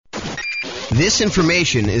This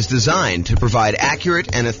information is designed to provide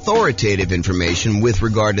accurate and authoritative information with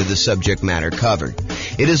regard to the subject matter covered.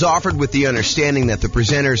 It is offered with the understanding that the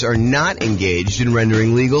presenters are not engaged in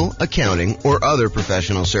rendering legal, accounting, or other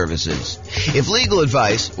professional services. If legal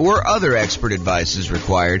advice or other expert advice is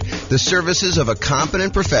required, the services of a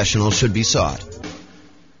competent professional should be sought.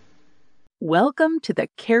 Welcome to the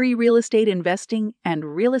Carey Real Estate Investing and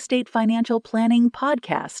Real Estate Financial Planning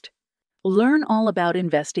podcast. Learn all about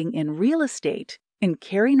investing in real estate in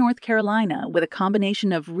Carey, North Carolina, with a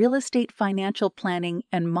combination of real estate financial planning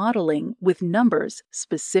and modeling with numbers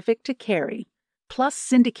specific to Carey, plus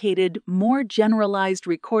syndicated, more generalized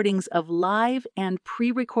recordings of live and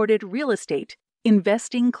pre-recorded real estate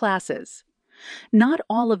investing classes, not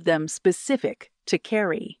all of them specific to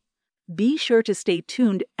Carey. Be sure to stay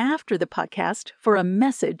tuned after the podcast for a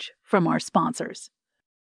message from our sponsors.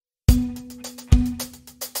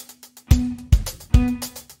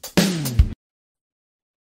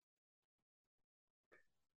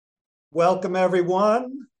 Welcome,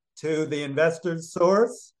 everyone, to the Investor's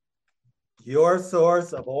Source, your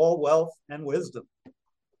source of all wealth and wisdom.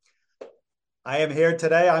 I am here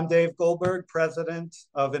today. I'm Dave Goldberg, president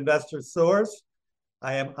of Investor's Source.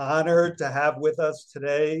 I am honored to have with us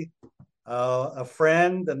today a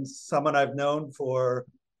friend and someone I've known for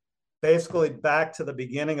basically back to the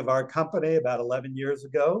beginning of our company about 11 years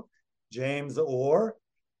ago, James Orr.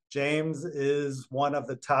 James is one of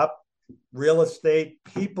the top real estate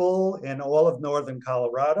people in all of Northern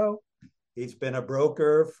Colorado. He's been a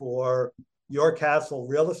broker for Your Castle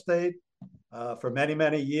Real Estate for many,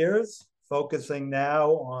 many years, focusing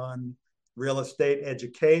now on real estate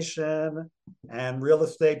education and real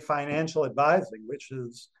estate financial advising, which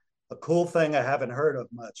is a cool thing I haven't heard of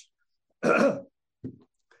much.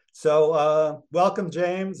 So welcome,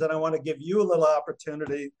 James, and I want to give you a little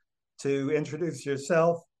opportunity to introduce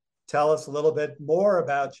yourself. Tell us a little bit more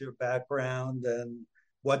about your background and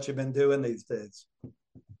what you've been doing these days.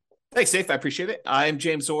 Thanks, Dave. I appreciate it. I'm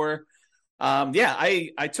James Orr.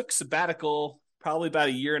 I took sabbatical probably about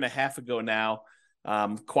a year and a half ago now.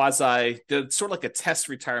 Did sort of like a test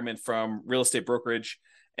retirement from real estate brokerage,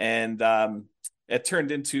 and it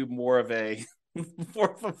turned into more of a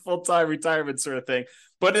full-time retirement sort of thing.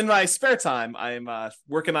 But in my spare time, I'm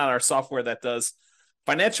working on our software that does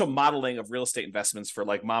financial modeling of real estate investments for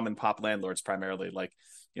like mom and pop landlords, primarily. Like,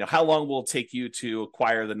 how long will it take you to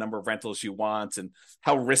acquire the number of rentals you want, and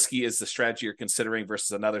how risky is the strategy you're considering versus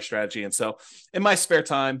another strategy. And so in my spare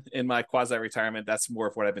time, in my quasi-retirement, that's more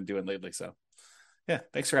of what I've been doing lately. So yeah,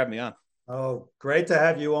 thanks for having me on. Oh, great to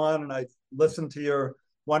have you on. And I listened to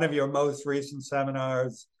one of your most recent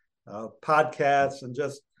seminars, podcasts, and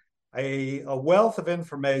just a wealth of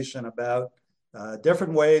information about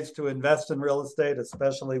different ways to invest in real estate,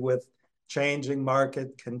 especially with changing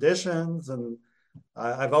market conditions. And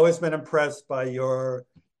I've always been impressed by your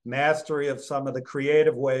mastery of some of the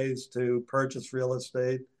creative ways to purchase real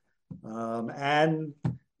estate, and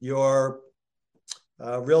your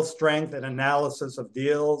real strength and analysis of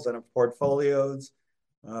deals and of portfolios.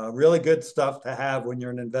 Really good stuff to have when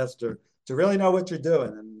you're an investor, to really know what you're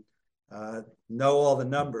doing and know all the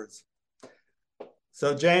numbers.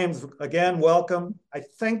 So James, again, welcome. I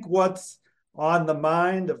think what's on the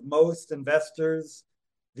mind of most investors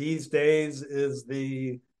these days is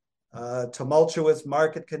the tumultuous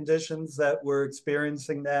market conditions that we're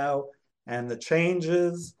experiencing now and the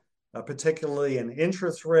changes, particularly in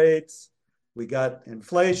interest rates. We got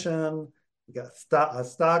inflation, we got a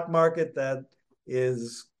stock market that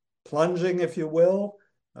is plunging, if you will,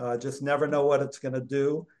 just never know what it's going to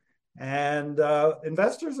do. And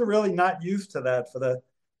investors are really not used to that for the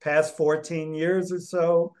past 14 years or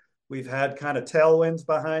so. We've had kind of tailwinds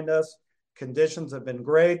behind us. Conditions have been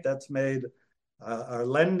great. That's made our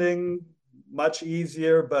lending much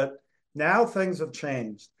easier, but now things have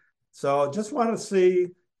changed. So I just want to see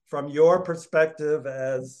from your perspective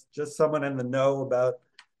as just someone in the know about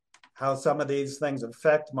how some of these things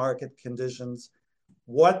affect market conditions,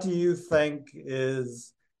 what do you think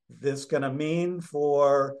is this going to mean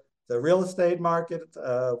for the real estate market?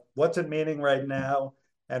 What's it meaning right now?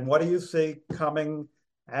 And what do you see coming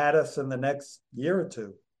at us in the next year or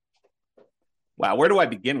two? Wow, where do I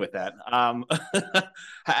begin with that?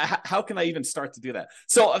 How can I even start to do that?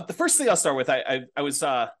 So the first thing I'll start with, I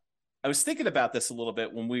was thinking about this a little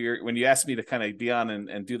bit when you asked me to kind of be on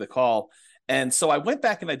and do the call. And so I went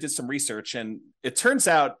back and I did some research, and it turns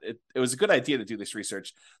out it was a good idea to do this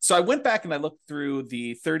research. So I went back and I looked through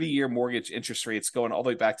the 30-year mortgage interest rates going all the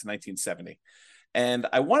way back to 1970. And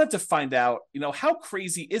I wanted to find out, how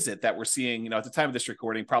crazy is it that we're seeing, at the time of this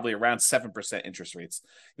recording, probably around 7% interest rates,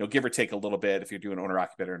 give or take a little bit if you're doing owner,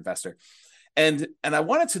 occupier, investor. And I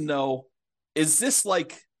wanted to know, is this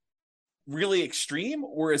like really extreme,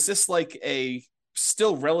 or is this like a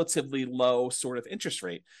still relatively low sort of interest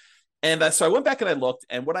rate? And so I went back and I looked,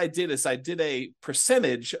 and what I did is I did a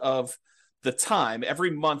percentage of the time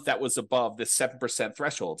every month that was above this 7%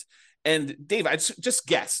 threshold. And Dave, I just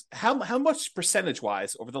guess how much percentage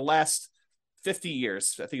wise over the last 50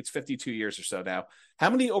 years, I think it's 52 years or so now, how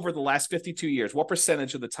many over the last 52 years, what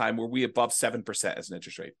percentage of the time were we above 7% as an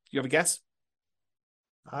interest rate? Do you have a guess?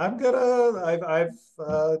 I've kind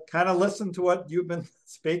of listened to what you've been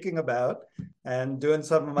speaking about and doing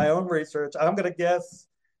some of my own research. I'm gonna guess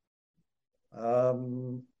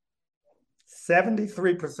 73%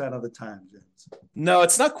 of the time, James. No,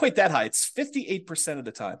 it's not quite that high. It's 58% of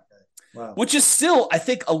the time. Wow. Which is still, I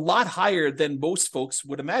think, a lot higher than most folks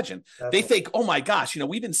would imagine. They think, oh my gosh,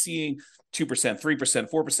 we've been seeing 2%, 3%,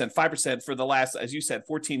 4%, 5% for the last, as you said,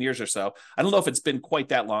 14 years or so. I don't know if it's been quite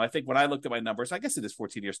that long. I think when I looked at my numbers, I guess it is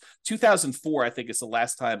 14 years. 2004, I think, is the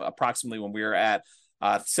last time approximately when we were at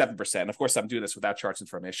 7%. Of course, I'm doing this without charts in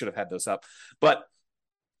front of me. I should have had those up. But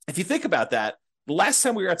if you think about that, the last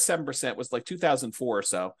time we were at 7% was like 2004 or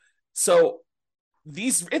so. So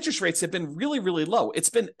these interest rates have been really, really low.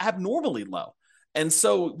 It's been abnormally low. And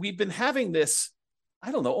so we've been having this,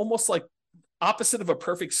 I don't know, almost like opposite of a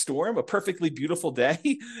perfect storm, a perfectly beautiful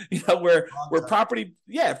day, where property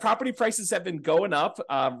prices have been going up,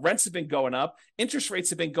 rents have been going up, interest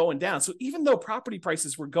rates have been going down. So even though property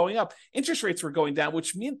prices were going up, interest rates were going down,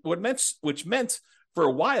 which meant for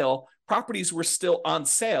a while, properties were still on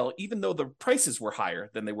sale, even though the prices were higher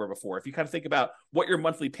than they were before. If you kind of think about what your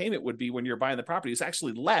monthly payment would be when you're buying the property, it's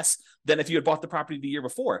actually less than if you had bought the property the year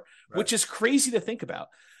before, right, which is crazy to think about.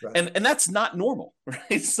 Right. And that's not normal,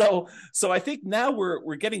 right? So I think now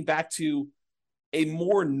we're getting back to a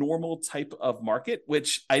more normal type of market,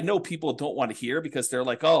 which I know people don't want to hear because they're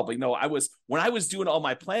like, oh, but when I was doing all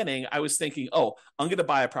my planning, I was thinking, oh, I'm going to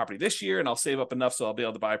buy a property this year and I'll save up enough so I'll be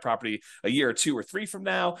able to buy a property a year or 2 or 3 from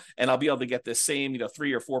now, and I'll be able to get this same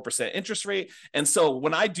 3 or 4% interest rate. And so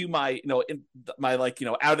when I do my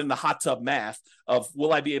out in the hot tub math of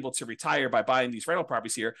will I be able to retire by buying these rental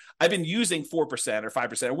properties here, I've been using 4% or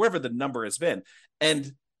 5% or wherever the number has been,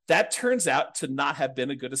 and that turns out to not have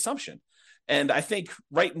been a good assumption. And I think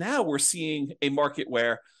right now we're seeing a market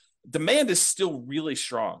where demand is still really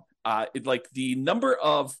strong. The number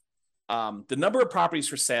of properties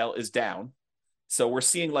for sale is down, so we're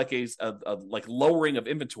seeing like a lowering of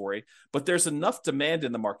inventory. But there's enough demand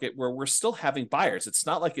in the market where we're still having buyers. It's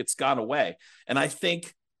not like it's gone away. And I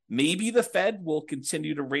think maybe the Fed will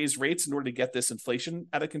continue to raise rates in order to get this inflation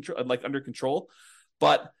out of control, under control.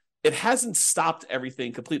 But it hasn't stopped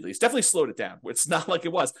everything completely. It's definitely slowed it down. It's not like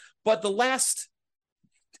it was. But the last,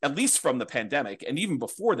 at least from the pandemic, and even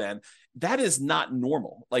before then, that is not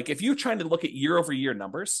normal. Like if you're trying to look at year-over-year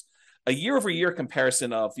numbers, a year-over-year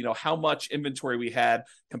comparison of, how much inventory we had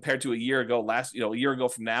compared to a year ago a year ago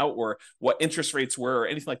from now, or what interest rates were or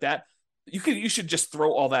anything like that, you should just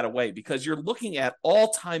throw all that away, because you're looking at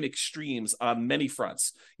all-time extremes on many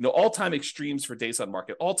fronts. All-time extremes for days on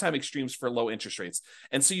market, all-time extremes for low interest rates.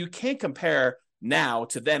 And so you can't compare now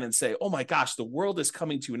to then and say, oh my gosh, the world is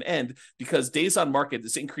coming to an end because days on market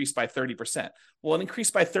is increased by 30%. Well, it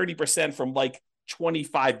increased by 30% from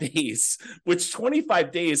 25 days, which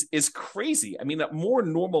 25 days is crazy. I mean, a more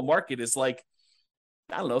normal market is 3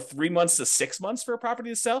 months to 6 months for a property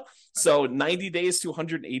to sell. So 90 days to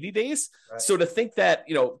 180 days. Right. So to think that,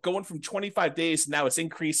 going from 25 days, now it's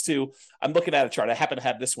increased to, I'm looking at a chart. I happen to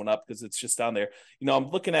have this one up because it's just down there. I'm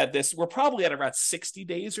looking at this. We're probably at around 60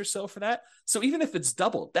 days or so for that. So even if it's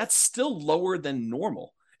doubled, that's still lower than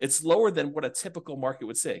normal. It's lower than what a typical market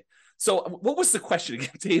would say. So what was the question again,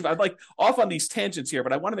 Dave? I'm off on these tangents here,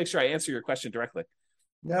 but I want to make sure I answer your question directly.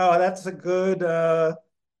 No, that's a good,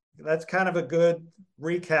 that's kind of a good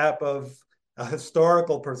recap of a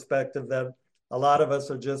historical perspective that a lot of us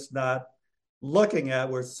are just not looking at.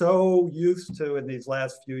 We're so used to, in these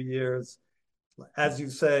last few years, as you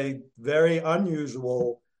say, very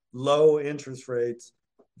unusual low interest rates,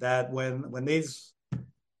 that when these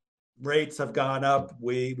rates have gone up,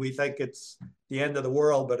 we think it's the end of the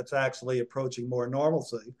world, but it's actually approaching more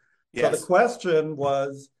normalcy. Yes. So the question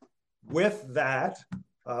was, with that,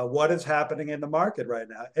 what is happening in the market right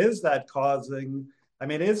now? Is that causing,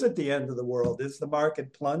 is it the end of the world? Is the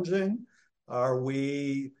market plunging?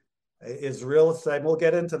 Is real estate, we'll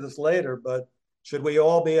get into this later, but should we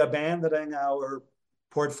all be abandoning our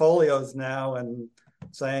portfolios now and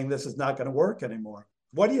saying this is not going to work anymore?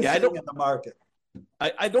 What are you seeing in the market?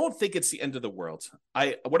 I don't think it's the end of the world.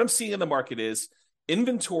 What I'm seeing in the market is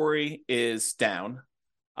inventory is down.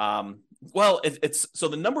 Well, it's so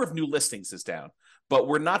the number of new listings is down, but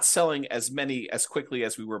we're not selling as many as quickly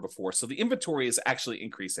as we were before. So the inventory is actually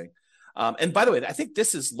increasing. And by the way, I think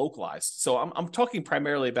this is localized. So I'm talking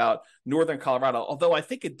primarily about Northern Colorado, although I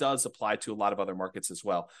think it does apply to a lot of other markets as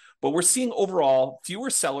well. But we're seeing overall fewer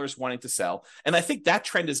sellers wanting to sell. And I think that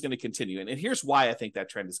trend is going to continue. And here's why I think that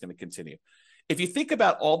trend is going to continue. If you think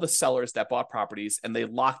about all the sellers that bought properties and they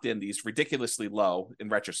locked in these ridiculously low, in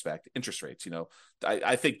retrospect, interest rates,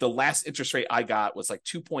 I think the last interest rate I got was like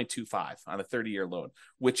 2.25 on a 30-year loan,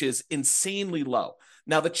 which is insanely low.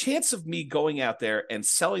 Now, the chance of me going out there and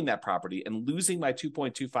selling that property and losing my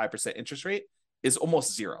 2.25% interest rate is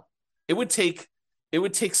almost zero. It would take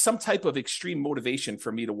some type of extreme motivation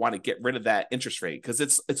for me to want to get rid of that interest rate, because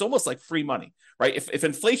it's almost like free money, right? If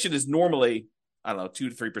inflation is normally, I don't know, 2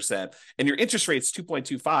 to 3%, and your interest rate is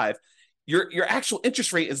 2.25, your actual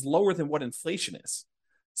interest rate is lower than what inflation is.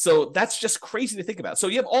 So that's just crazy to think about. So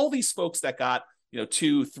you have all these folks that got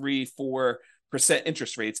 2, 3, 4%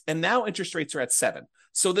 interest rates, and now interest rates are at 7.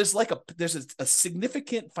 So there's a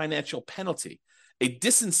significant financial penalty, a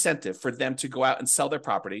disincentive for them to go out and sell their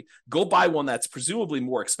property, go buy one that's presumably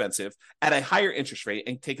more expensive at a higher interest rate,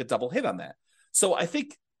 and take a double hit on that. So I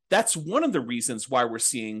think that's one of the reasons why we're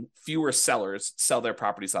seeing fewer sellers sell their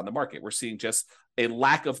properties on the market. We're seeing just a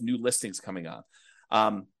lack of new listings coming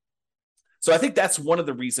on. So I think that's one of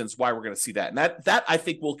the reasons why we're going to see that. And that I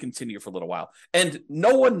think will continue for a little while. And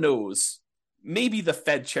no one knows. Maybe the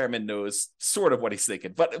Fed chairman knows sort of what he's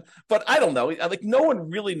thinking, but I don't know. Like, no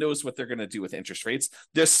one really knows what they're going to do with interest rates.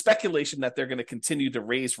 There's speculation that they're going to continue to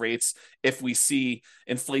raise rates if we see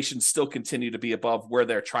inflation still continue to be above where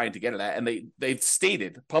they're trying to get it at. And they've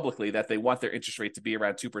stated publicly that they want their interest rate to be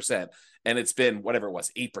around 2%, and it's been whatever it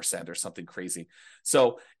was, 8% or something crazy.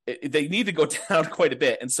 So they need to go down quite a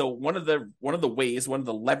bit. And so one of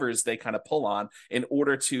the levers they kind of pull on in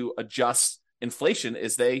order to adjust inflation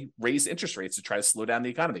is they raise interest rates to try to slow down the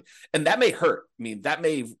economy. And that may hurt. I mean, that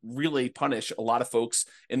may really punish a lot of folks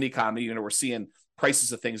in the economy. We're seeing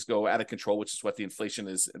prices of things go out of control, which is what the inflation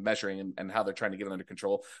is measuring and how they're trying to get it under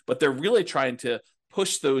control. But they're really trying to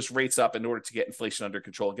push those rates up in order to get inflation under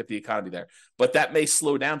control and get the economy there. But that may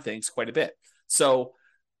slow down things quite a bit. So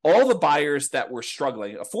all the buyers that were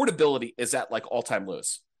struggling, affordability is at like all-time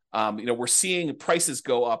lows. We're seeing prices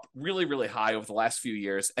go up really, really high over the last few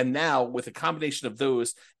years. And now with a combination of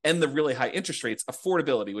those and the really high interest rates,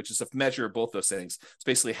 affordability, which is a measure of both those things, it's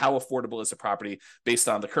basically how affordable is a property based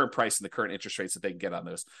on the current price and the current interest rates that they can get on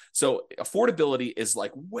those. So affordability is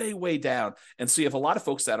like way, way down. And so you have a lot of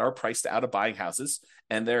folks that are priced out of buying houses,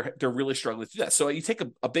 and they're really struggling to do that. So you take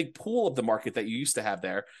a big pool of the market that you used to have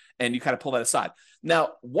there, and you kind of pull that aside. Now,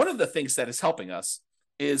 one of the things that is helping us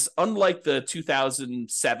is, unlike the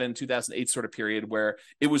 2007, 2008 sort of period where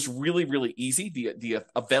it was really, really easy, the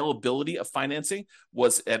availability of financing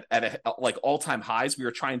was at like all-time highs. We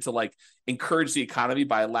were trying to like encourage the economy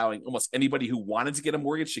by allowing almost anybody who wanted to get a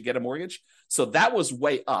mortgage to get a mortgage. So that was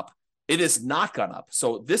way up. It has not gone up.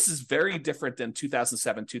 So this is very different than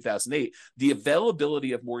 2007, 2008. The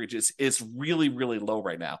availability of mortgages is really, really low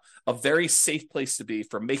right now. A very safe place to be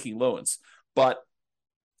for making loans. But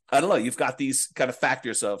I don't know, you've got these kind of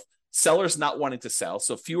factors of sellers not wanting to sell,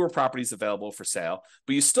 so fewer properties available for sale,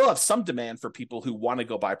 but you still have some demand for people who want to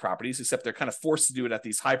go buy properties, except they're kind of forced to do it at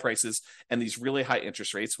these high prices and these really high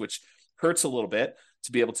interest rates, which hurts a little bit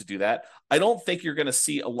to be able to do that. I don't think you're going to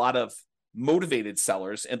see a lot of motivated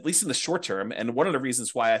sellers, at least in the short term. And one of the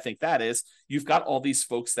reasons why I think that is you've got all these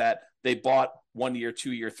folks that they bought 1 year,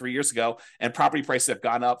 2 year, 3 years ago, and property prices have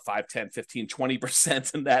gone up 5, 10, 15,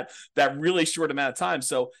 20% in that really short amount of time.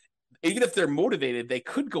 So even if they're motivated, they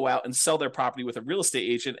could go out and sell their property with a real estate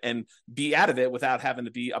agent and be out of it without having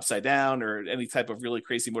to be upside down or any type of really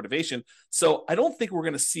crazy motivation. So I don't think we're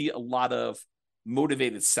going to see a lot of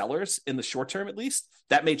motivated sellers in the short term, at least.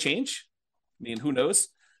 That may change. I mean, who knows?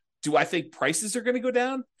 Do I think prices are going to go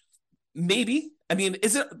down? Maybe. I mean,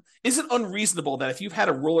 is it unreasonable that if you've had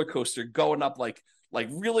a roller coaster going up like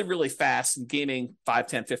really, really fast and gaining 5,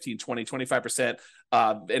 10, 15, 20, 25%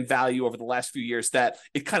 in value over the last few years, that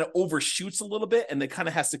it kind of overshoots a little bit and it kind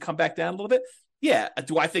of has to come back down a little bit? Yeah.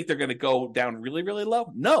 Do I think they're going to go down really, really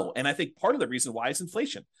low? No. And I think part of the reason why is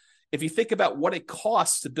inflation. If you think about what it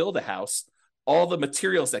costs to build a house, all the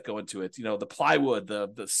materials that go into it, the plywood,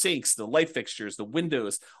 the sinks, the light fixtures, the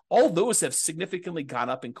windows, all those have significantly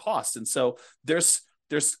gone up in cost. And so there's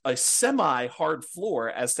a semi-hard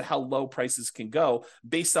floor as to how low prices can go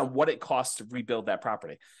based on what it costs to rebuild that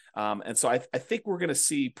property. And so I think we're going to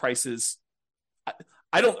see prices.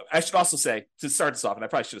 I should also say, to start this off, and I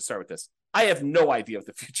probably should have started with this, I have no idea what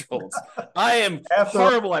the future holds. I am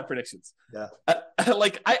horrible at predictions. Yeah.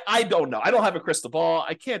 I don't know. I don't have a crystal ball.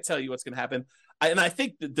 I can't tell you what's going to happen. And I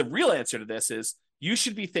think the real answer to this is you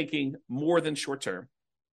should be thinking more than short term.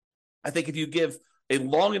 I think if you give a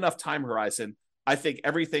long enough time horizon, I think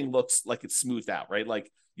everything looks like it's smoothed out, right?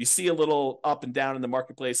 Like you see a little up and down in the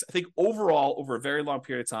marketplace. I think overall, over a very long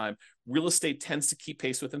period of time, real estate tends to keep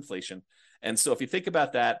pace with inflation. And so if you think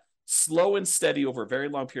about that, slow and steady over a very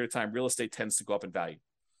long period of time, real estate tends to go up in value.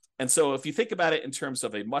 And so if you think about it in terms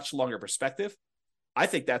of a much longer perspective, I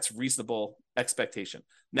think that's reasonable expectation.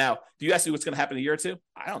 Now, do you ask me what's going to happen in a year or two?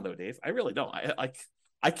 I don't know, Dave. I really don't.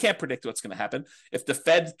 I can't predict what's going to happen. If the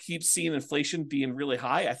Fed keeps seeing inflation being really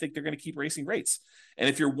high, I think they're going to keep raising rates. And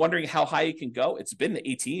if you're wondering how high it can go, it's been to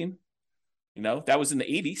 18. That was in the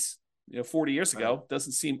 80s, 40 years ago. Right.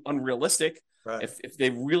 Doesn't seem unrealistic. Right. If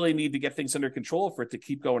they really need to get things under control for it to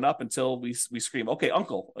keep going up until we scream, okay,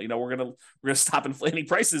 uncle, we're gonna stop inflating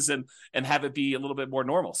prices and have it be a little bit more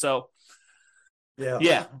normal. So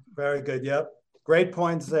yeah, very good. Yep, great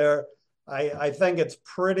points there. I think it's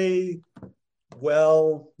pretty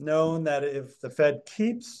well known that if the Fed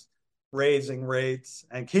keeps raising rates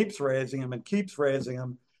and keeps raising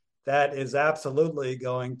them, that is absolutely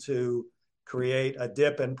going to create a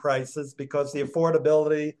dip in prices because the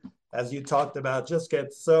affordability, as you talked about, just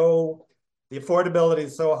gets the affordability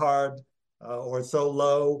is so hard or so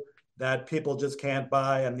low that people just can't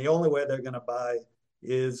buy. And the only way they're going to buy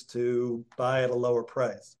is to buy at a lower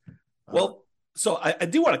price. Well, so I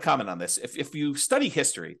do want to comment on this. If you study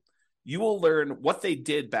history, you will learn what they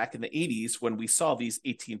did back in the 80s when we saw these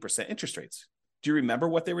 18% interest rates. Do you remember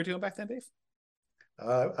what they were doing back then, Dave?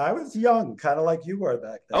 I was young, kind of like you were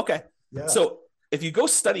back then. Okay. Yeah. So if you go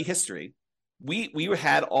study history, we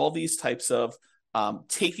had all these types of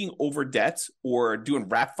taking over debt or doing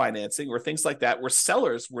wrap financing or things like that, where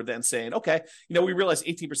sellers were then saying, okay, we realize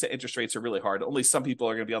 18% interest rates are really hard. Only some people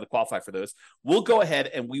are going to be able to qualify for those. We'll go ahead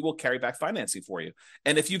and we will carry back financing for you.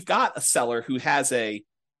 And if you've got a seller who has a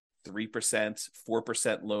 3%,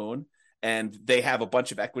 4% loan, and they have a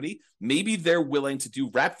bunch of equity, maybe they're willing to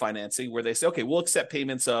do wrap financing where they say, okay, we'll accept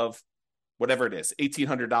payments of whatever it is,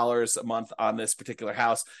 $1,800 a month on this particular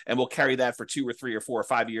house, and we'll carry that for 2 or 3 or 4 or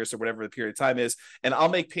 5 years or whatever the period of time is, and I'll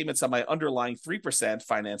make payments on my underlying 3%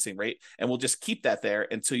 financing rate, and we'll just keep that there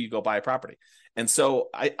until you go buy a property. And so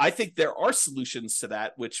I think there are solutions to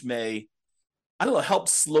that which may, help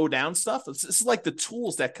slow down stuff. This is like the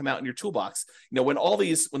tools that come out in your toolbox. When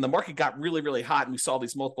the market got really, really hot and we saw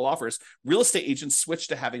these multiple offers, real estate agents switched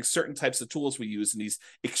to having certain types of tools we use in these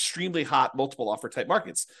extremely hot multiple offer type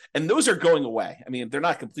markets. And those are going away. I mean, they're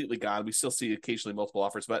not completely gone. We still see occasionally multiple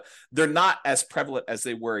offers, but they're not as prevalent as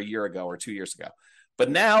they were a year ago or 2 years ago. But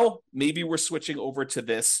now maybe we're switching over to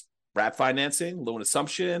this wrap financing, loan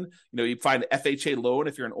assumption. You find an FHA loan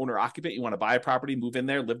if you're an owner occupant, you want to buy a property, move in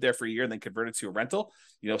there, live there for a year, and then convert it to a rental.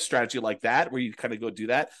 Strategy like that, where you kind of go do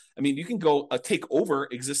that. I mean, you can go take over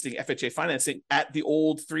existing FHA financing at the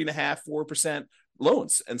old 3.5%, 4%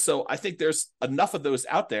 loans. And so I think there's enough of those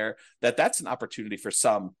out there that's an opportunity for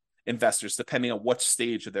some investors, depending on what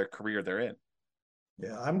stage of their career they're in.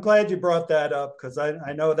 Yeah, I'm glad you brought that up because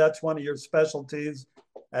I know that's one of your specialties.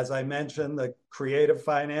 As I mentioned, the creative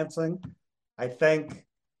financing. I think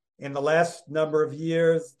in the last number of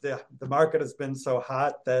years, the market has been so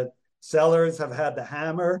hot that sellers have had the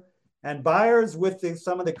hammer, and buyers with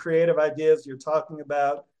some of the creative ideas you're talking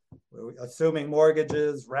about, assuming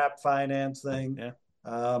mortgages, wrap financing,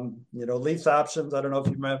 lease options. I don't know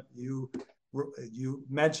if you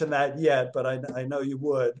mentioned that yet, but I know you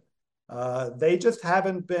would. They just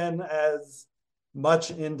haven't been as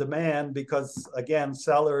much in demand because, again,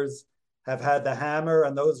 sellers have had the hammer,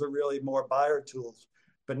 and those are really more buyer tools.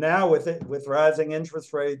 But now with rising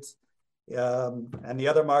interest rates and the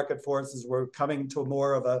other market forces, we're coming to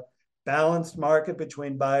more of a balanced market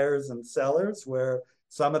between buyers and sellers, where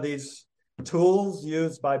some of these tools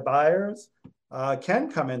used by buyers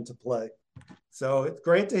can come into play. So it's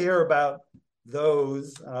great to hear about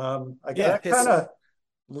those. That kind of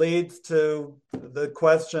leads to the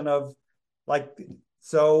question of,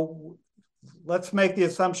 so let's make the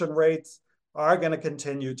assumption rates are going to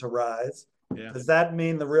continue to rise. Yeah. Does that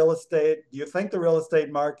mean do you think the real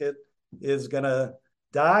estate market is going to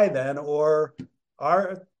die then, or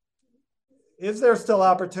is there still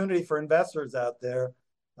opportunity for investors out there,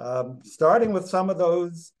 starting with some of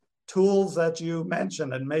those tools that you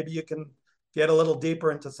mentioned, and maybe you can get a little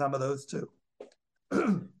deeper into some of those too?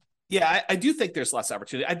 Yeah, I do think there's less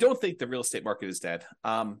opportunity. I don't think the real estate market is dead.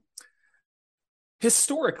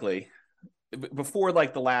 Historically, before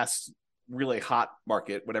the last really hot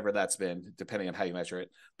market, whatever that's been, depending on how you measure it.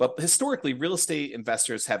 But historically, real estate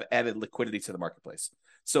investors have added liquidity to the marketplace.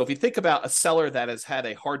 So if you think about a seller that has had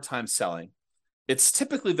a hard time selling, it's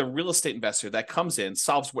typically the real estate investor that comes in,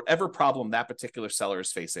 solves whatever problem that particular seller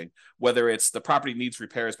is facing, whether it's the property needs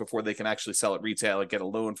repairs before they can actually sell it retail and get a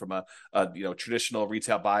loan from a traditional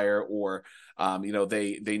retail buyer, or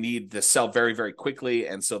they need to sell very, very quickly,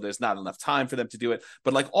 and so there's not enough time for them to do it.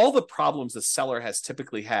 But like all the problems the seller has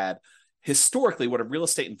typically had, historically, what a real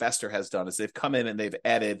estate investor has done is they've come in and they've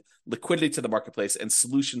added liquidity to the marketplace and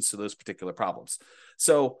solutions to those particular problems.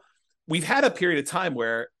 So we've had a period of time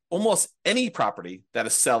where almost any property that a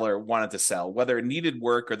seller wanted to sell, whether it needed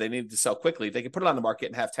work or they needed to sell quickly, they could put it on the market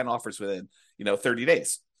and have 10 offers within, 30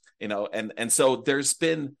 days, and so there's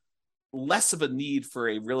been less of a need for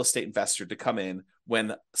a real estate investor to come in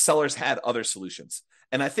when sellers had other solutions.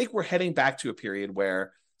 And I think we're heading back to a period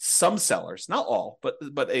where some sellers, not all,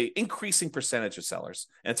 but a increasing percentage of sellers,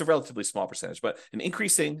 and it's a relatively small percentage, but an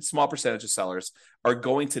increasing small percentage of sellers are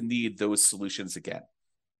going to need those solutions again.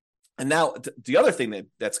 And now the other thing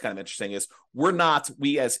that's kind of interesting is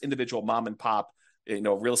we as individual mom and pop,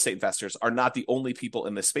 real estate investors are not the only people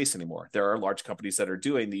in this space anymore. There are large companies that are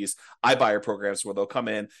doing these iBuyer programs where they'll come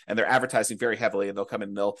in and they're advertising very heavily, and they'll come in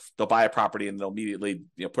and they'll buy a property and they'll immediately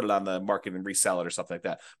put it on the market and resell it or something like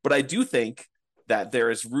that. But I do think that there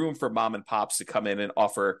is room for mom and pops to come in and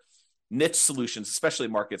offer niche solutions, especially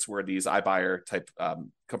in markets where these iBuyer type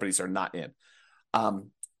companies are not in.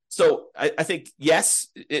 So I think, yes,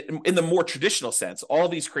 in the more traditional sense, all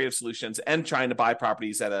these creative solutions and trying to buy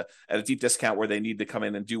properties at a deep discount where they need to come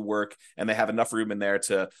in and do work and they have enough room in there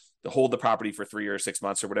to hold the property for 3 or 6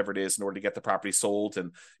 months or whatever it is in order to get the property sold,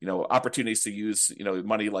 and opportunities to use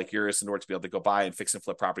money like yours in order to be able to go buy and fix and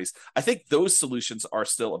flip properties. I think those solutions are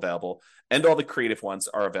still available, and all the creative ones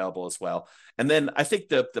are available as well. And then I think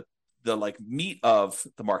the like meat of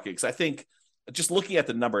the market, because I think just looking at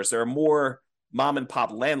the numbers, there are more mom and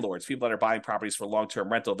pop landlords, people that are buying properties for long-term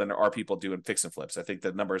rental, than there are people doing fix and flips. I think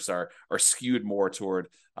the numbers are skewed more toward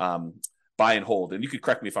buy and hold. And you could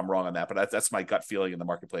correct me if I'm wrong on that, but that's my gut feeling in the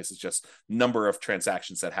marketplace. It's just number of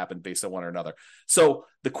transactions that happen based on one or another. So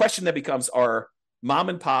the question that becomes, are mom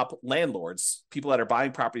and pop landlords, people that are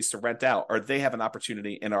buying properties to rent out, are they have an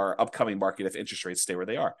opportunity in our upcoming market if interest rates stay where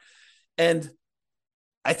they are? And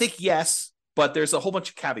I think yes, but there's a whole bunch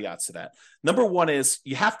of caveats to that. Number one is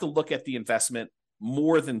you have to look at the investment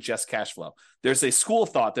more than just cash flow. There's a school of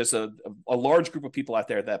thought, there's a large group of people out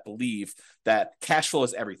there that believe that cash flow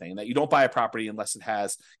is everything, and that you don't buy a property unless it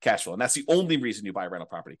has cash flow. And that's the only reason you buy a rental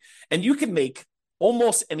property. And you can make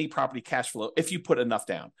almost any property cash flow if you put enough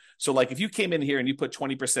down. So like if you came in here and you put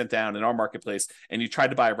 20% down in our marketplace and you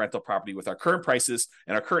tried to buy a rental property with our current prices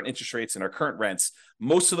and our current interest rates and our current rents,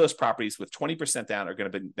 most of those properties with 20% down are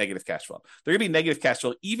going to be negative cash flow. They're going to be negative cash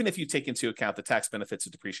flow even if you take into account the tax benefits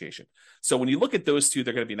of depreciation. So when you look at those two,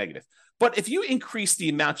 they're going to be negative. But if you increase the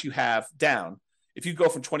amount you have down, if you go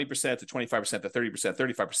from 20% to 25% to 30%,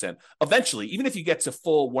 35%, eventually, even if you get to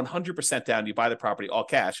full 100% down, you buy the property all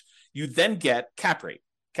cash, you then get cap rate.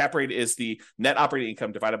 Cap rate is the net operating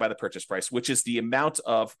income divided by the purchase price, which is the amount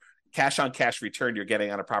of cash on cash return you're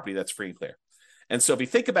getting on a property that's free and clear. And so if you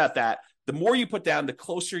think about that, the more you put down, the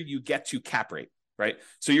closer you get to cap rate. Right.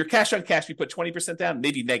 So your cash on cash, you put 20% down,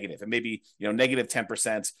 maybe negative, and maybe, negative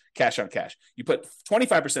 10% cash on cash. You put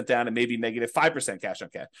 25% down and maybe negative 5% cash on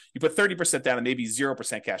cash. You put 30% down and maybe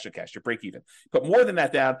 0% cash on cash. You're break even. Put more than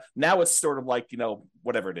that down. Now it's sort of like,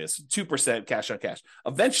 whatever it is, 2% cash on cash.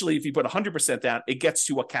 Eventually, if you put 100% down, it gets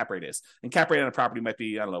to what cap rate is. And cap rate on a property might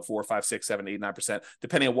be, 4, 5, 6, 7, 8, 9%,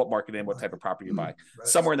 depending on what market and what type of property you buy,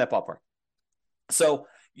 somewhere in that ballpark. So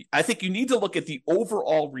I think you need to look at the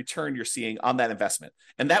overall return you're seeing on that investment.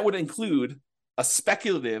 And that would include a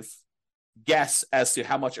speculative guess as to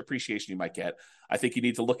how much appreciation you might get. I think you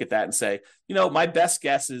need to look at that and say, my best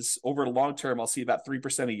guess is over the long term, I'll see about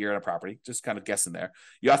 3% a year on a property, just kind of guessing there.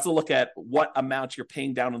 You have to look at what amount you're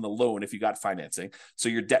paying down on the loan if you got financing. So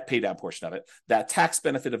your debt pay down portion of it, that tax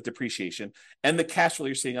benefit of depreciation, and the cash flow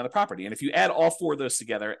you're seeing on the property. And if you add all four of those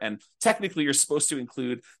together, and technically you're supposed to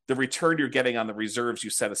include the return you're getting on the reserves you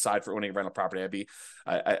set aside for owning a rental property.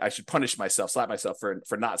 I should punish myself, slap myself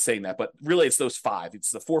for not saying that, but really it's those five.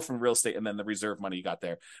 It's the 4 from real estate and then the reserve money you got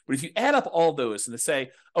there. But if you add up all those and to say,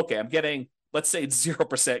 okay, I'm getting, let's say it's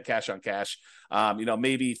 0% cash on cash,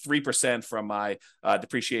 maybe 3% from my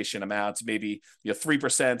depreciation amount, maybe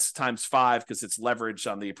 3% times 5 because it's leverage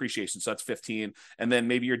on the appreciation, so that's 15, and then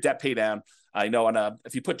maybe your debt pay down.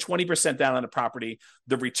 If you put 20% down on a property,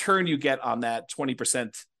 the return you get on that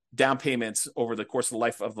 20% down payments over the course of the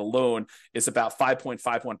life of the loan is about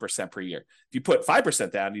 5.51% per year. If you put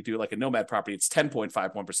 5% down, you do like a Nomad property, it's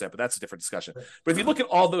 10.51%, but that's a different discussion. But if you look at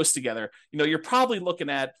all those together, you're probably looking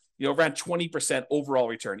at, around 20% overall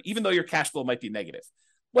return, even though your cash flow might be negative.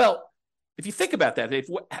 Well, if you think about that, Dave,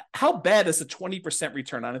 how bad is a 20%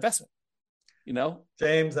 return on investment?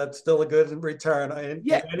 James, that's still a good return in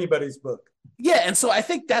anybody's book. Yeah. And so I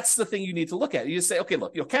think that's the thing you need to look at. You just say, okay,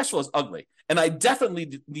 look, cash flow is ugly. And I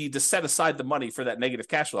definitely need to set aside the money for that negative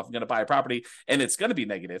cash flow. If I'm going to buy a property and it's going to be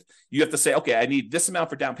negative, you have to say, okay, I need this amount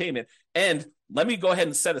for down payment. And let me go ahead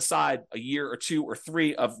and set aside a year or 2 or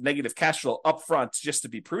 3 of negative cash flow up front just to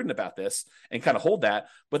be prudent about this and kind of hold that.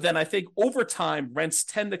 But then I think over time, rents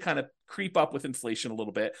tend to kind of creep up with inflation a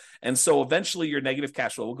little bit. And so eventually your negative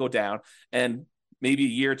cash flow will go down. And maybe a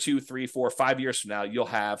year, 2, 3, 4, 5 years from now, you'll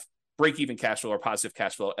have break-even cash flow or positive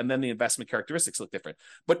cash flow, and then the investment characteristics look different.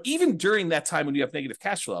 But even during that time when you have negative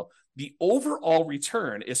cash flow, the overall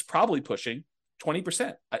return is probably pushing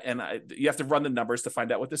 20%. And you have to run the numbers to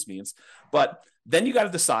find out what this means. But then you got to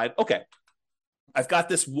decide, okay, I've got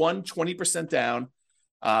this 20% down,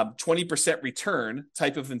 20% return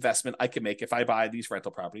type of investment I can make if I buy these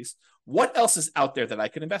rental properties. What else is out there that I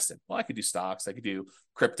could invest in? Well, I could do stocks, I could do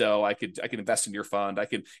crypto, I could invest in your fund, I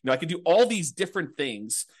could do all these different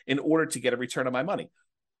things in order to get a return on my money.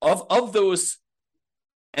 Of those,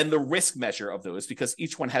 and the risk measure of those, because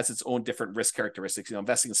each one has its own different risk characteristics.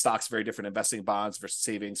 Investing in stocks is very different. Investing in bonds versus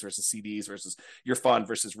savings versus CDs versus your fund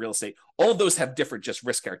versus real estate. All of those have different just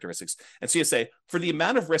risk characteristics. And so you say, for the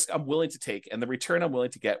amount of risk I'm willing to take and the return I'm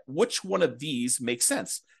willing to get, which one of these makes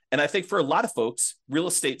sense? And I think for a lot of folks, real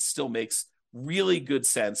estate still makes really good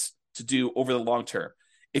sense to do over the long term.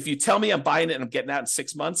 If you tell me I'm buying it and I'm getting out in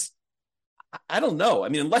 6 months, I don't know. I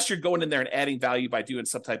mean, unless you're going in there and adding value by doing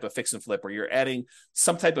some type of fix and flip, or you're adding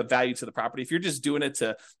some type of value to the property. If you're just doing it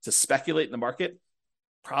to speculate in the market,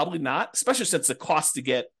 probably not, especially since the cost to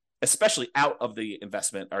get, especially out of the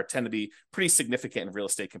investment, tend to be pretty significant in real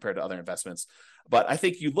estate compared to other investments. But I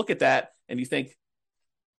think you look at that and you think,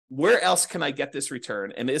 where else can I get this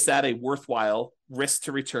return? And is that a worthwhile risk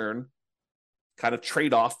to return kind of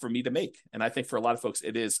trade-off for me to make? And I think for a lot of folks,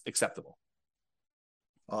 it is acceptable.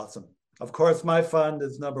 Awesome. Of course, my fund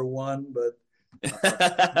is number one, but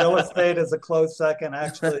real estate is a close second.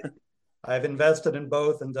 Actually, I've invested in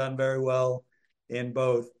both and done very well in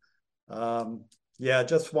both. I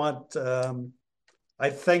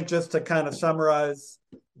think just to kind of summarize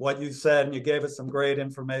what you said, and you gave us some great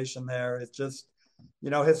information there, it's just,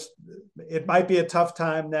 it might be a tough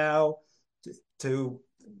time now to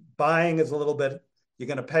buying is a little bit, you're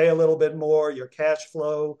going to pay a little bit more, your cash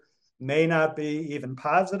flow may not be even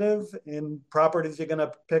positive in properties you're going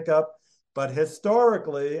to pick up. But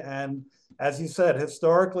historically, and as you said,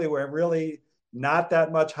 historically, we're really not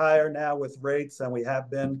that much higher now with rates than we have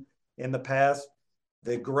been in the past.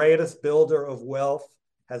 The greatest builder of wealth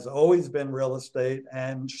has always been real estate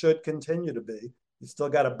and should continue to be. You still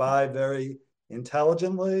got to buy very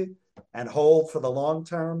intelligently and hold for the long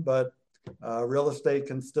term, but real estate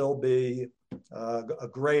can still be a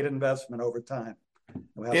great investment over time.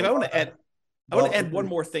 Dave, I want to add one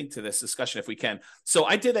more thing to this discussion if we can. So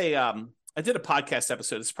I did a podcast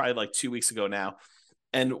episode. It's probably like 2 weeks ago now.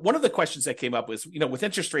 And one of the questions that came up was, with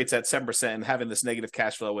interest rates at 7% and having this negative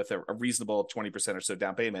cash flow with a reasonable 20% or so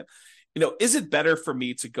down payment, is it better for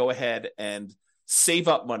me to go ahead and save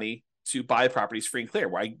up money to buy properties free and clear,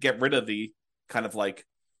 where I get rid of the kind of like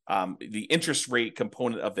the interest rate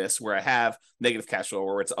component of this, where I have negative cash flow,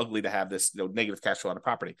 or it's ugly to have this negative cash flow on a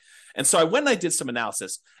property? And so I went and I did some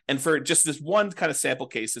analysis, and for just this one kind of sample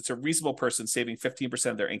case, it's a reasonable person saving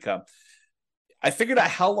 15% of their income. I figured out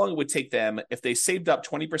how long it would take them if they saved up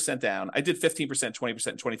 20% down. I did 15%, 20%,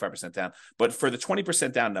 and 25% down. But for the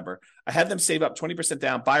 20% down number, I had them save up 20%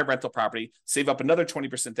 down, buy a rental property, save up another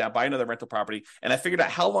 20% down, buy another rental property. And I figured out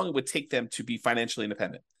how long it would take them to be financially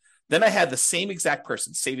independent. Then I had the same exact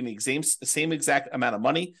person saving the same exact amount of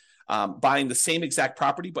money, buying the same exact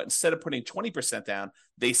property, but instead of putting 20% down,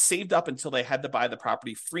 they saved up until they had to buy the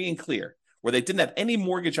property free and clear, where they didn't have any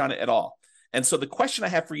mortgage on it at all. And so the question I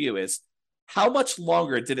have for you is, how much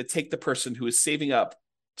longer did it take the person who is saving up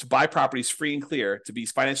to buy properties free and clear to be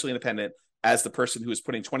financially independent as the person who is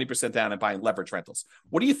putting 20% down and buying leverage rentals?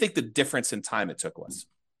 What do you think the difference in time it took was?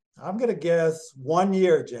 I'm going to guess 1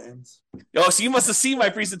 year, James. Oh, so you must have seen my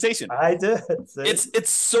presentation. I did. It's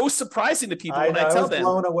so surprising to people when I tell them. I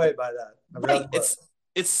was blown away by that. Right.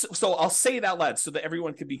 It's so I'll say it out loud so that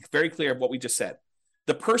everyone can be very clear of what we just said.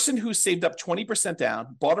 The person who saved up 20%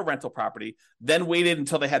 down, bought a rental property, then waited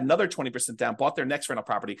until they had another 20% down, bought their next rental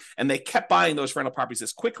property, and they kept buying those rental properties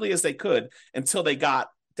as quickly as they could until they got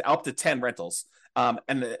up to 10 rentals. And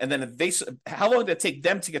then how long did it take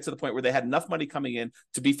them to get to the point where they had enough money coming in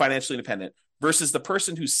to be financially independent versus the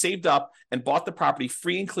person who saved up and bought the property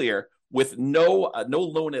free and clear with no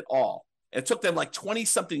loan at all. And it took them like 20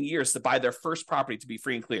 something years to buy their first property to be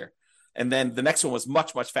free and clear. And then the next one was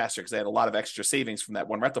much, much faster because they had a lot of extra savings from that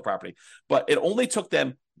one rental property. But it only took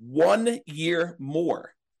them 1 year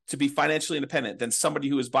more to be financially independent than somebody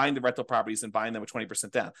who is buying the rental properties and buying them with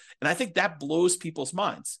 20% down. And I think that blows people's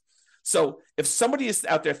minds. So if somebody is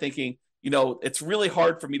out there thinking, it's really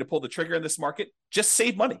hard for me to pull the trigger in this market, just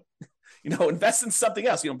save money. Invest in something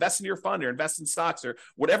else, invest in your fund or invest in stocks or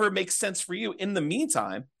whatever makes sense for you in the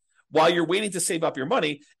meantime, while you're waiting to save up your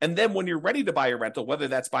money. And then when you're ready to buy a rental, whether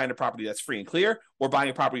that's buying a property that's free and clear or buying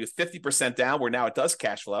a property with 50% down where now it does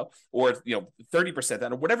cash flow, or 30%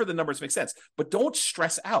 down, or whatever the numbers make sense. But don't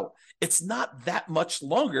stress out. It's not that much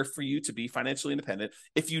longer for you to be financially independent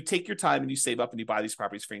if you take your time and you save up and you buy these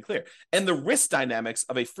properties free and clear. And the risk dynamics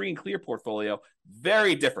of a free and clear portfolio,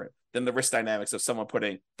 very different than the risk dynamics of someone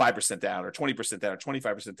putting 5% down or 20% down or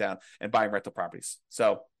 25% down and buying rental properties.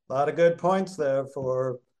 So a lot of good points there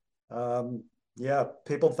for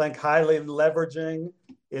people think highly leveraging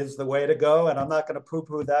is the way to go. And I'm not going to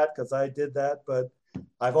poo-poo that because I did that, but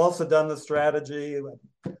I've also done the strategy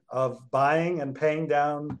of buying and paying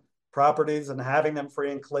down properties and having them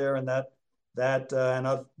free and clear. And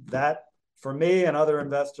that for me and other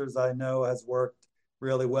investors I know has worked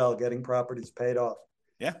really well, getting properties paid off.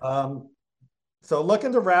 Yeah. So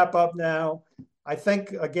looking to wrap up now, I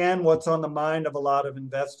think, again, what's on the mind of a lot of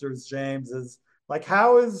investors, James, is like,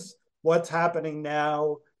 how is what's happening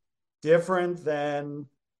now different than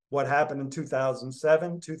what happened in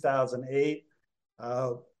 2007, 2008?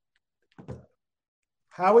 How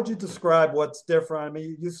would you describe what's different? I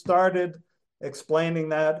mean, you started explaining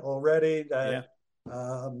that already, that,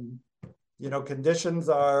 conditions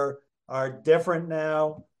are different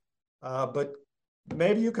now, but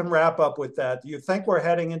maybe you can wrap up with that. Do you think we're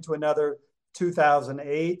heading into another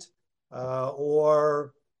 2008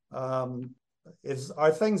 or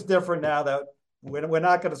are things different now that we're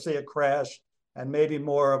not going to see a crash and maybe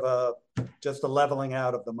more of just a leveling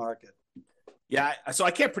out of the market? Yeah, so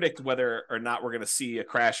I can't predict whether or not we're going to see a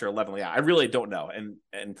crash or a leveling out. I really don't know.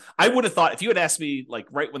 And I would have thought if you had asked me like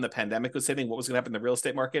right when the pandemic was hitting, what was going to happen in the real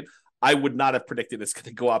estate market, I would not have predicted it's going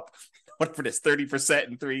to go up for this 30%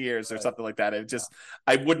 in 3 years or something like that.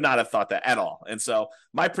 I would not have thought that at all. And so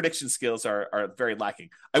my prediction skills are very lacking.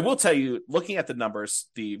 I will tell you, looking at the numbers,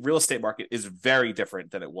 the real estate market is very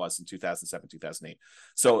different than it was in 2007, 2008.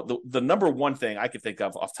 So the number one thing I can think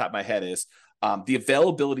of off the top of my head is the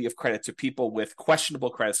availability of credit to people with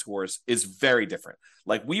questionable credit scores is very different.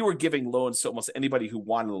 Like we were giving loans to almost anybody who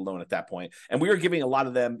wanted a loan at that point. And we were giving a lot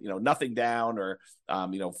of them, nothing down or,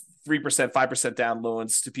 3%, 5% down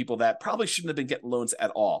loans to people that probably shouldn't have been getting loans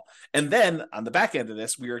at all. And then on the back end of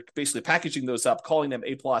this, we were basically packaging those up, calling them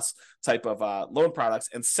A+ type of loan products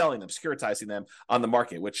and selling them, securitizing them on the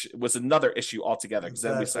market, which was another issue altogether because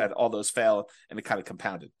then we had all those fail and it kind of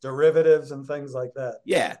compounded. Derivatives and things like that.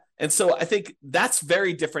 Yeah. And so I think that's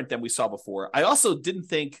very different than we saw before. I also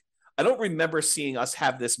I don't remember seeing us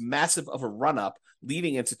have this massive of a run up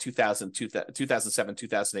leading into 2007,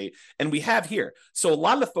 2008. And we have here. So a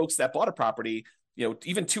lot of the folks that bought a property,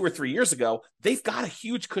 even 2 or 3 years ago, they've got a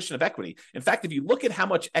huge cushion of equity. In fact, if you look at how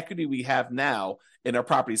much equity we have now in our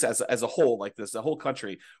properties as a whole, like this, the whole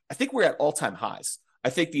country, I think we're at all-time highs.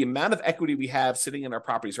 I think the amount of equity we have sitting in our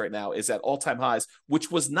properties right now is at all-time highs,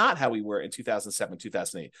 which was not how we were in 2007,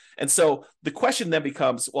 2008. And so the question then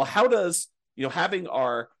becomes, well, how does, having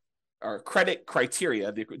our credit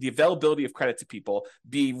criteria, the availability of credit to people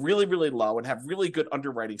be really, really low and have really good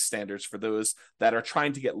underwriting standards for those that are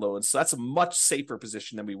trying to get loans. So that's a much safer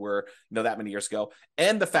position than we were, that many years ago.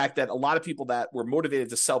 And the fact that a lot of people that were motivated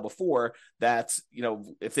to sell before that,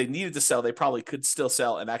 if they needed to sell, they probably could still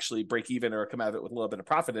sell and actually break even or come out of it with a little bit of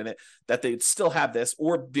profit in it, that they'd still have this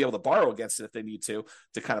or be able to borrow against it if they need to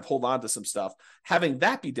kind of hold on to some stuff. Having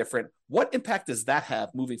that be different, what impact does that have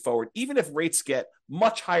moving forward, even if rates get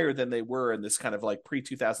much higher than they were in this kind of like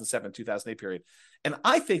pre-2007, 2008 period? And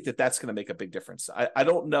I think that that's going to make a big difference. I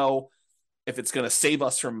don't know if it's going to save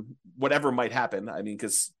us from whatever might happen. I mean,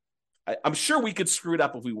 because I'm sure we could screw it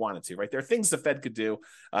up if we wanted to, right? There are things the Fed could do.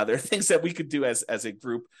 There are things that we could do as a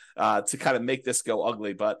group to kind of make this go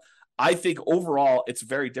ugly. But I think overall, it's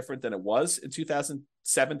very different than it was in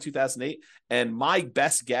 2007, 2008. And my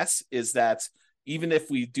best guess is that even if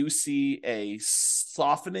we do see a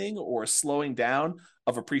softening or slowing down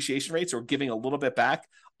of appreciation rates or giving a little bit back,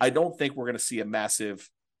 I don't think we're going to see a massive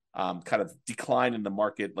kind of decline in the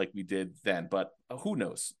market like we did then. But who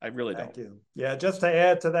knows? I really don't. Thank you. Yeah, just to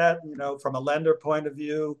add to that, from a lender point of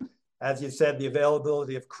view, as you said, the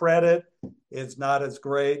availability of credit is not as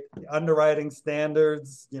great. The underwriting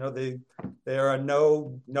standards, there are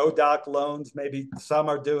no doc loans. Maybe some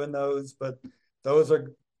are doing those, but those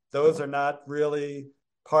are not really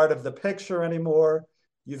part of the picture anymore.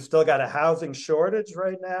 You've still got a housing shortage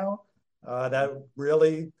right now that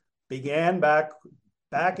really began back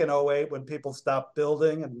in 08 when people stopped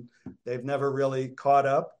building, and they've never really caught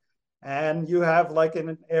up. And you have, like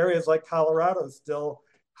in areas like Colorado, still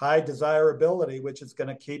high desirability, which is going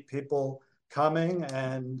to keep people coming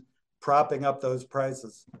and propping up those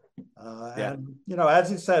prices. And,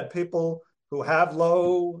 as you said, people who have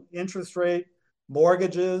low interest rate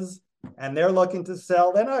mortgages and they're looking to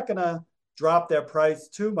sell, they're not going to drop their price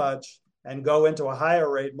too much and go into a higher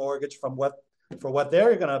rate mortgage for what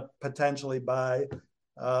they're going to potentially buy.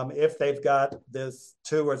 If they've got this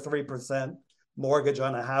 2 or 3% mortgage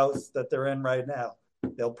on a house that they're in right now,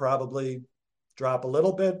 they'll probably drop a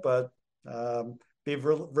little bit, but be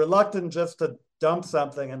reluctant just to dump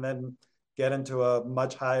something and then get into a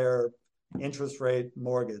much higher interest rate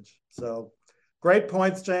mortgage. So great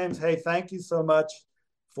points, James. Hey, thank you so much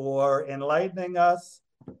for enlightening us.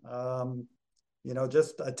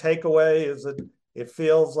 Just a takeaway is that it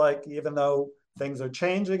feels like even though things are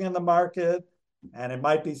changing in the market and it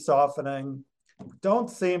might be softening, don't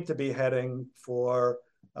seem to be heading for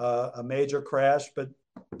a major crash, but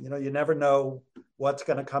you never know what's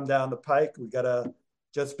going to come down the pike. We got to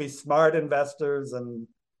just be smart investors and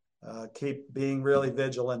keep being really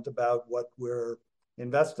vigilant about what we're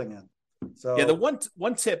investing in. So yeah, the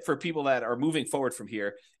one tip for people that are moving forward from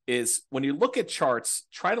here is when you look at charts,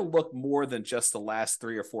 try to look more than just the last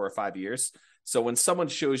 3 or 4 or 5 years. So when someone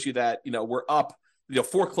shows you that, we're up,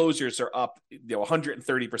 foreclosures are up,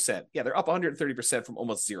 130%. Yeah, they're up 130% from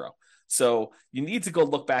almost zero. So you need to go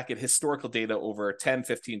look back at historical data over 10,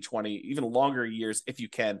 15, 20, even longer years if you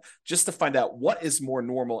can, just to find out what is more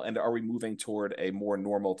normal and are we moving toward a more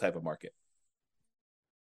normal type of market.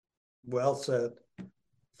 Well said.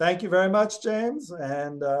 Thank you very much, James.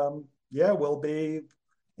 And we'll be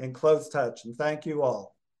in close touch. And thank you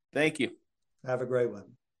all. Thank you. Have a great one.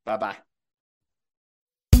 Bye-bye.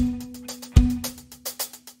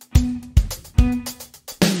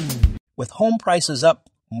 With home prices up,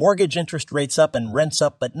 mortgage interest rates up, and rents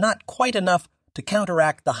up, but not quite enough to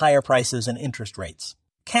counteract the higher prices and interest rates.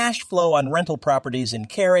 Cash flow on rental properties in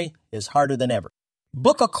Cary is harder than ever.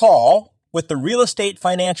 Book a call with the Real Estate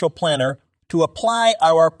Financial Planner to apply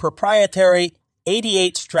our proprietary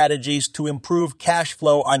 88 strategies to improve cash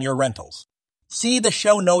flow on your rentals. See the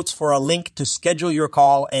show notes for a link to schedule your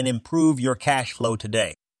call and improve your cash flow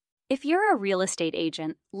today. If you're a real estate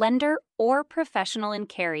agent, lender, or professional in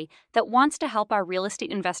Cary that wants to help our real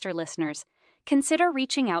estate investor listeners, consider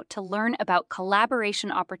reaching out to learn about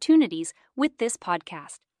collaboration opportunities with this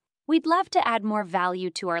podcast. We'd love to add more value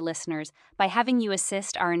to our listeners by having you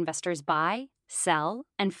assist our investors buy, sell,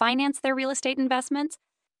 and finance their real estate investments.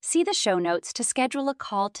 See the show notes to schedule a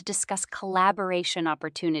call to discuss collaboration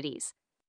opportunities.